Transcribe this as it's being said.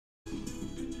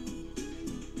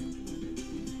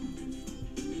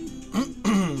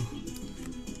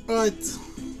Alright,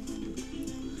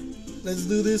 let's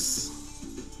do this.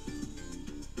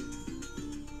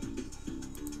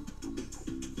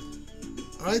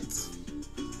 Alright,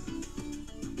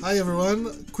 hi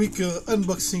everyone, quick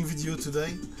unboxing video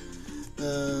today,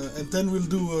 and then we'll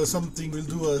do something, we'll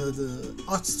do the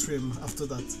art stream after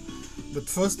that. But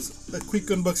first, a quick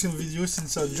unboxing video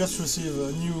since I just received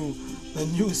a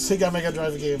new Sega Mega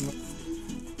Drive game.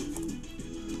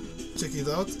 Check it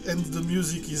out, and the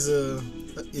music is a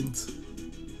hint.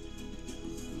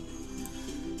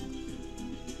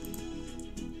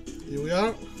 Here we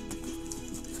are.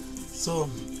 So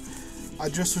I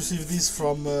just received this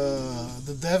from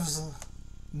the devs,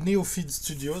 Neofid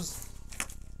Studios.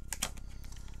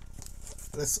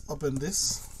 Let's open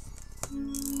this.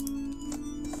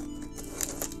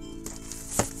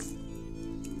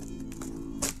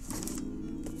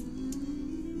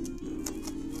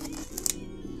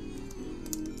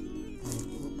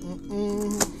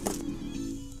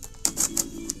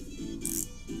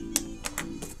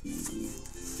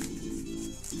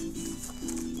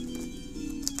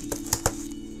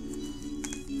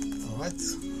 Alright,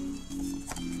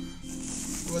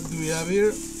 what do we have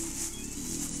here?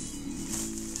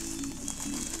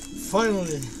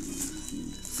 Finally,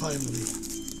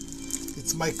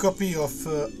 it's my copy of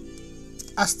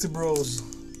Astebros.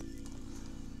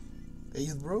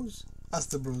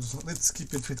 Astebros. Let's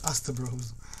keep it with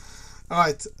Astebros.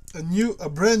 Alright, a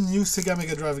brand new Sega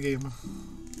Mega Drive game.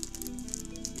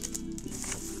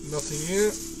 Nothing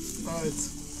here. Alright.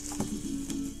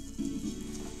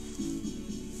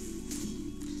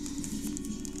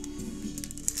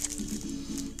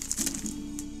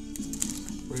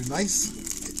 Very nice.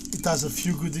 It has a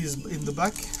few goodies in the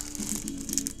back.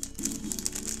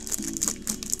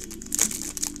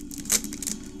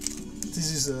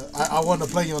 This is I want to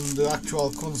play on the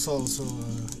actual console, so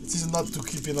it is not to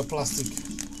keep in a plastic.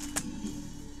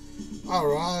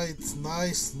 Alright,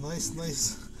 nice.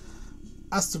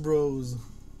 Astebros.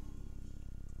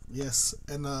 Yes,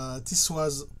 and this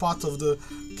was part of the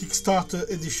Kickstarter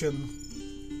edition,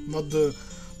 not the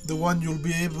one you'll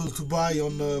be able to buy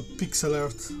on Pixel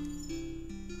Art.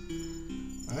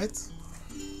 Right?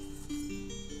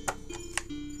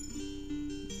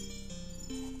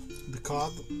 The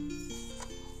card.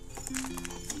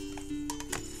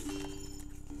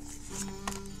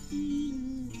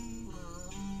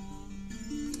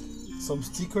 Some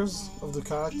stickers of the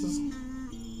characters.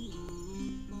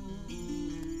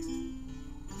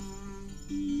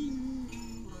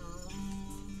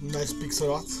 Nice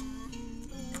pixel art.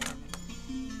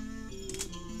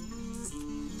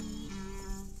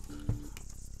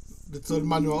 Little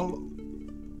manual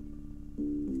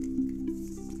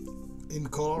in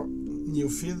color,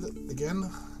 Neofid again.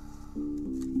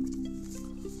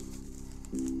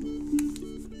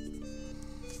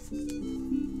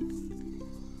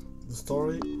 The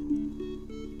story.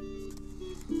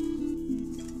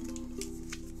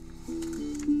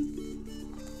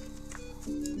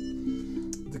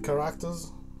 The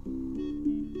characters.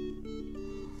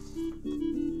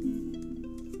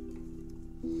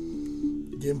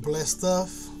 Gameplay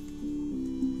stuff.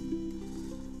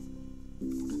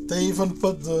 They even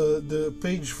put the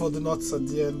page for the notes at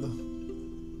the end.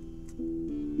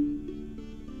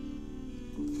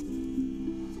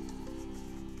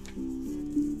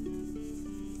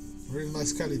 Very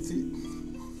nice quality.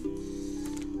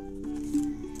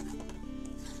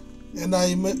 And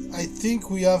I think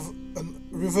we have a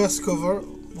reverse cover.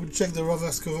 We'll check the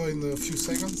reverse cover in a few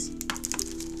seconds.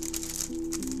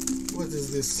 What is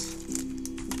this?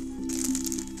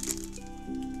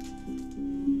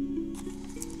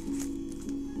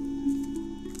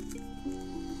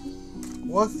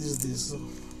 What is this?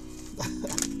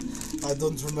 I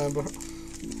don't remember.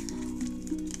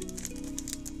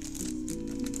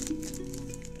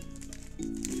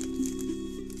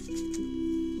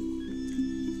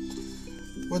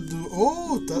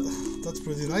 Oh, that's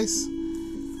pretty nice.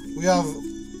 We have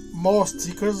more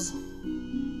stickers.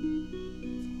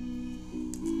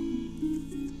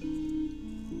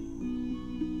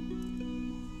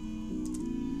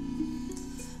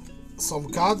 Some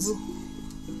cards.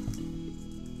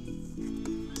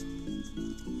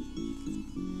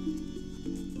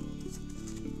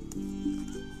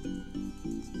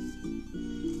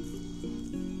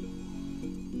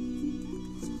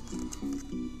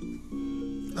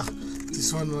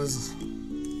 This one was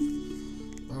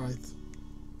alright.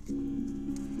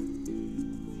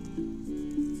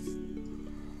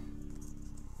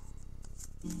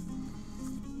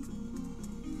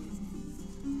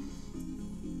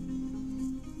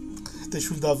 They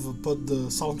should have put the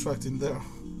soundtrack in there.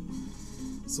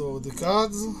 So the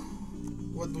cards,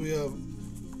 what do we have?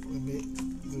 Let me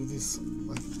do this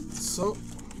like so.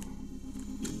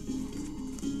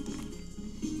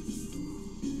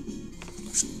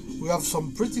 We have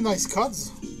some pretty nice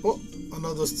cards. Oh,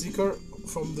 another sticker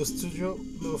from the studio,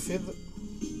 Neofid.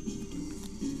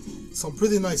 Some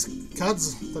pretty nice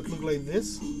cards that look like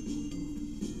this.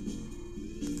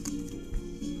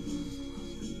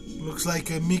 Looks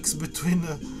like a mix between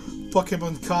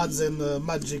Pokemon cards and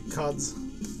Magic cards.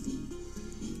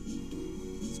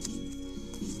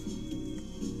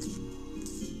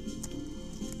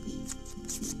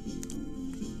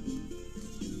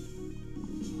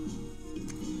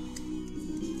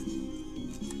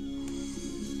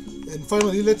 And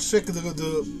finally, let's check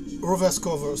the reverse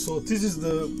cover. So this is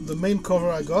the main cover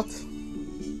I got.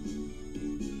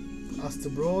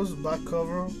 Astebros, back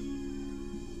cover.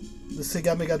 The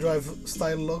Sega Mega Drive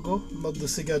style logo, not the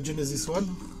Sega Genesis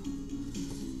one.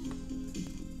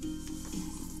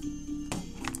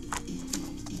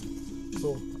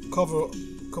 So cover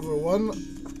 1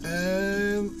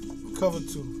 and cover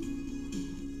 2.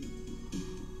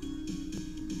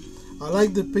 I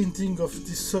like the painting of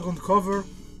this second cover,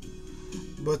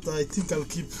 but I think I'll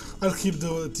keep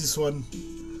this one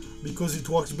because it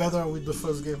works better with the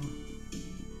first game.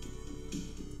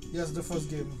 Yes, the first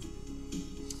game.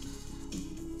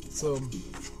 So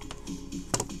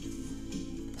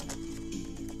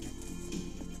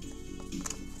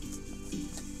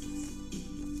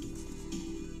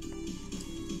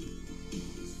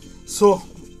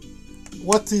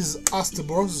what is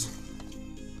Astebros?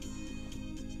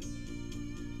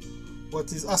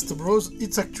 What is Astebros?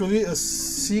 It's actually a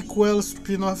sequel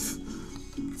spin-off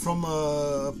from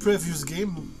a previous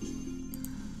game.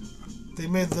 They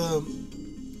made the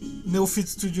Neofid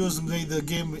Studios made the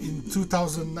game in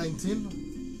 2019.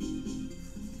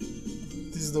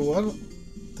 This is the one.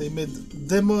 They made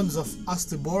Demons of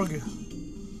Astebros,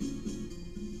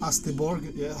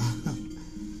 yeah.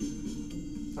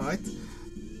 Alright.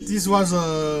 This was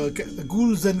a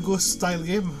Ghouls and Ghosts style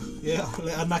game. Yeah,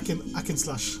 and I can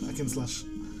slash.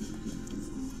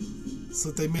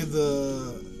 So they made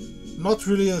not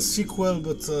really a sequel,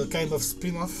 but a kind of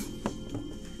spin-off.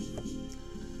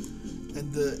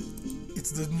 And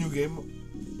it's the new game,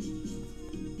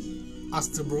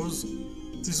 Astebros.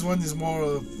 This one is more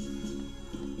of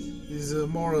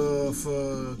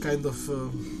a kind of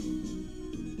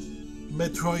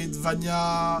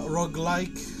Metroidvania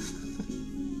roguelike.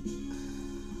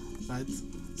 Right.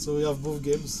 So we have both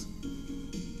games.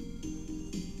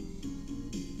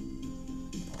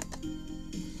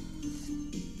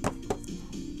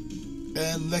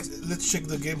 And let's check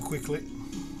the game quickly.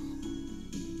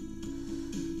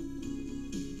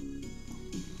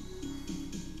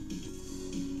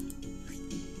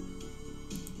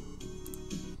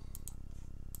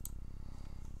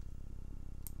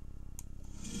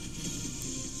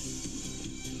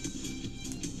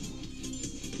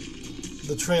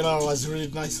 The trailer was really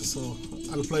nice, so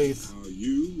I'll play it. Are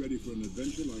you ready for an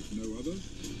adventure like no other?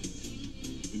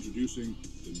 Introducing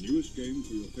the newest game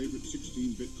for your favorite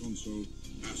 16-bit console,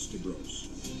 Astebros.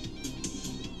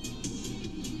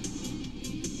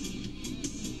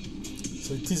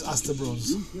 So it is Astebros.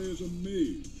 You play as a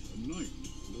maid, a knight,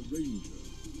 and a ranger.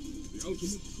 The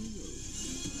ultimate trio.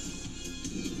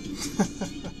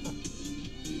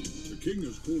 The king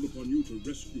has called upon you to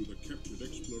rescue the captured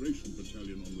exploration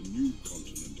battalion on the new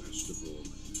continent, Astebros.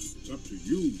 It's up to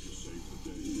you to save the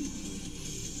day.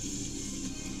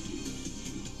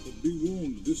 But be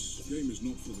warned, this game is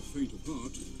not for the faint of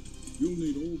heart. You'll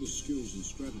need all the skills and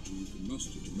strategy you can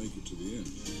muster to make it to the end.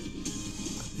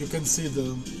 You can see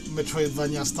the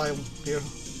Metroidvania style here.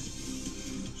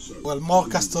 So, well, more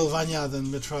Castlevania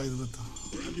than Metroid, but...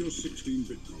 Grab your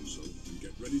 16-bit console and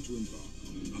get ready to embark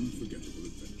on an unforgettable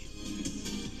adventure.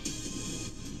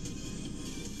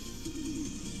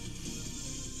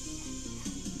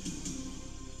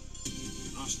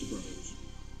 Astebros.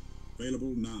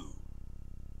 Available now.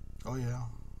 Oh yeah.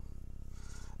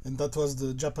 And that was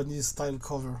the Japanese style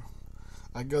cover.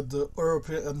 I got the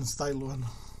European style one.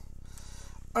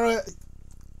 Alright.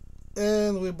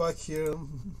 And we're back here.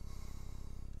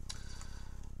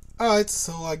 Alright,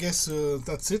 so I guess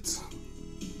that's it.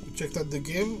 We checked out the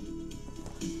game.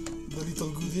 The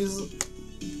little goodies.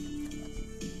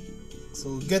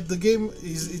 So get the game.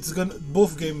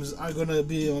 Both games are gonna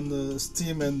be on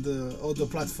Steam and other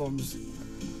platforms.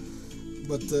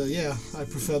 But yeah, I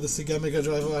prefer the Sega Mega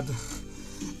Drive one.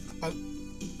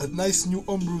 A nice new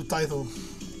homebrew title.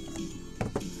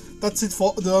 That's it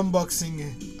for the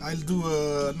unboxing. I'll do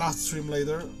an art stream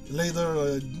later.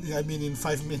 I mean in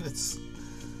 5 minutes.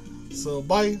 So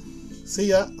bye. See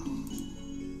ya.